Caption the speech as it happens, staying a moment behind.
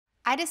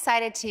I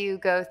decided to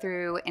go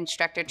through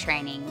instructor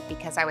training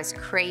because I was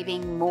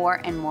craving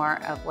more and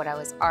more of what I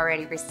was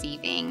already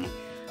receiving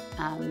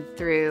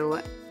through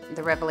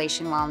the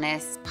Revelation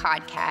Wellness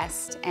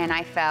podcast, and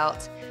I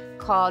felt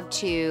called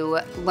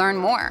to learn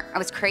more. I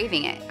was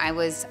craving it. I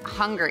was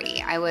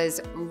hungry. I was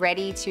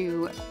ready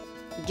to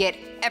get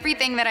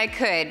everything that I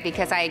could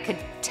because I could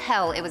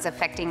tell it was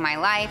affecting my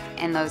life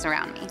and those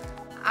around me.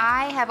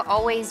 I have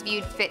always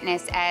viewed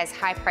fitness as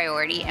high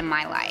priority in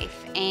my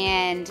life,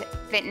 and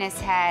fitness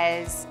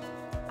has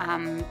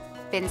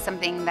been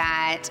something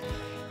that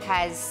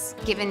has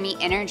given me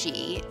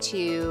energy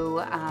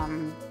to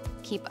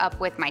keep up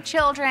with my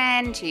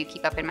children, to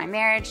keep up in my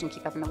marriage, and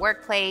keep up in the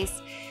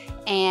workplace.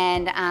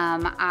 And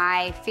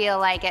I feel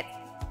like at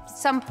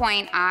some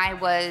point I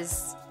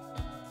was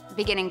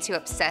beginning to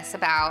obsess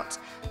about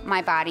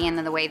my body and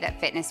the way that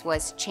fitness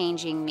was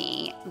changing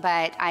me.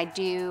 But I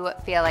do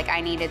feel like I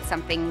needed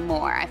something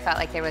more. I felt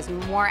like there was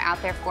more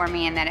out there for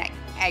me, and that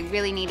I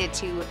really needed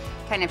to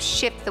kind of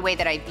shift the way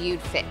that I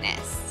viewed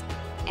fitness.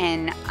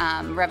 And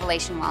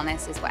Revelation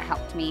Wellness is what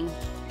helped me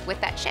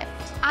with that shift.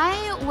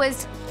 I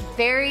was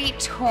very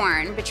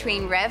torn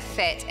between Rev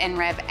Fit and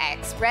Rev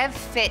X. Rev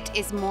Fit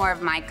is more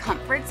of my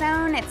comfort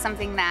zone. It's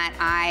something that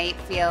I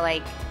feel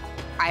like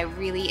I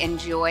really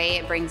enjoy.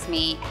 It brings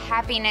me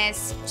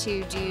happiness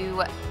to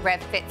do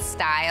Rev Fit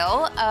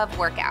style of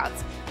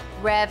workouts.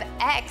 Rev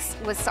X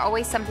was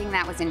always something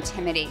that was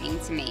intimidating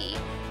to me.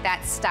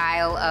 That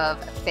style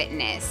of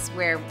fitness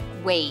where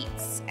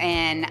weights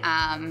and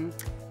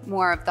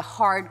more of the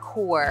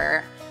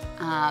hardcore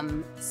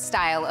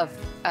style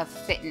of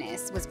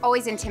fitness was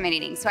always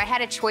intimidating. So I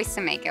had a choice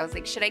to make. I was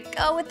like, should I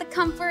go with the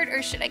comfort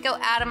or should I go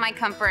out of my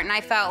comfort? And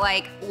I felt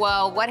like,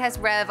 well, what has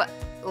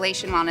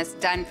Revelation Wellness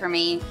done for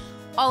me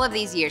all of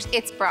these years?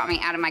 It's brought me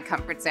out of my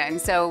comfort zone.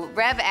 So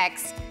Rev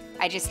X,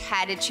 I just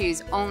had to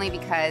choose only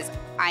because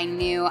I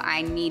knew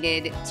I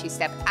needed to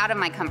step out of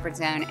my comfort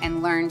zone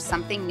and learn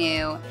something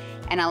new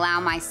and allow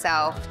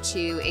myself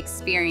to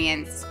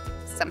experience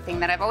something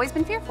that I've always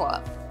been fearful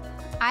of.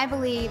 I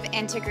believe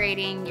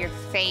integrating your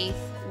faith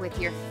with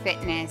your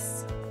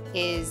fitness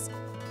is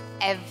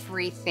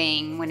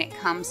everything when it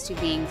comes to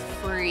being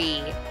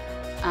free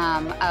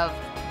of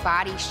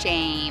body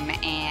shame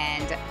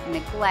and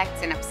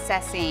neglect and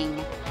obsessing.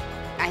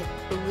 I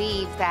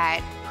believe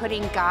that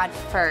putting God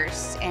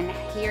first and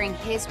hearing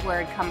His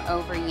word come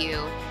over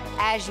you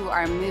as you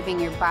are moving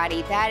your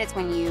body, that is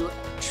when you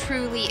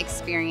truly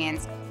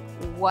experience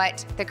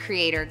what the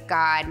Creator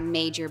God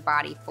made your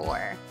body for.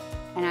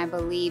 And I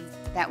believe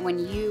that when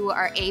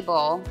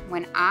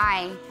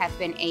I have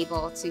been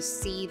able to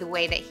see the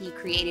way that He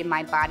created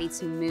my body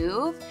to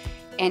move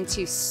and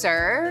to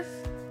serve,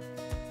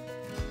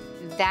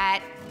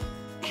 that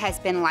has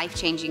been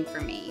life-changing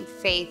for me.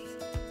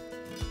 Faith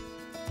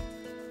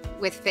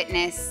with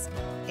fitness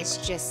is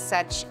just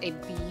such a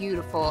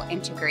beautiful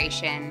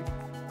integration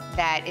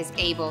that is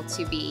able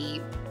to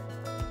be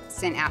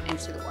sent out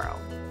into the world.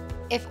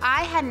 If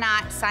I had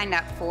not signed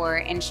up for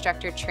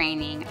instructor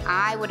training,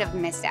 I would have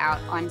missed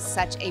out on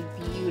such a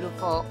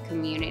beautiful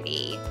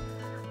community.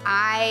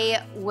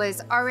 I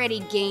was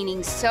already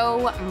gaining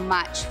so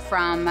much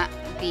from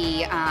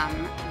the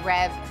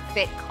Rev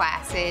Fit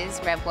classes,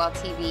 RevWell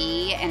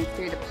TV, and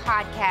through the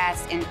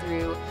podcast and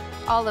through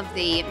all of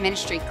the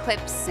ministry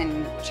clips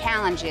and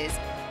challenges.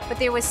 But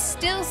there was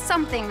still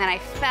something that I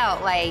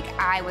felt like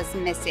I was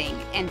missing.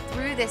 And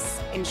through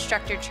this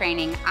instructor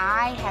training,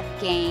 I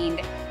have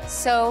gained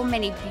so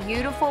many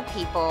beautiful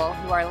people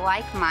who are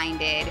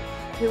like-minded,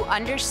 who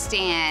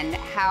understand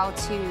how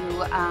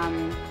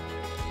to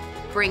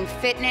bring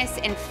fitness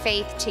and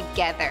faith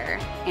together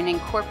and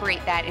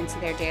incorporate that into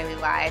their daily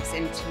lives.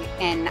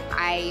 And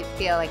I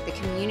feel like the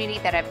community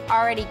that I've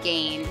already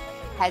gained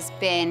has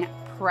been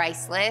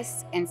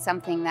priceless and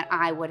something that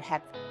I would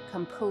have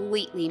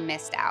completely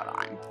missed out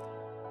on.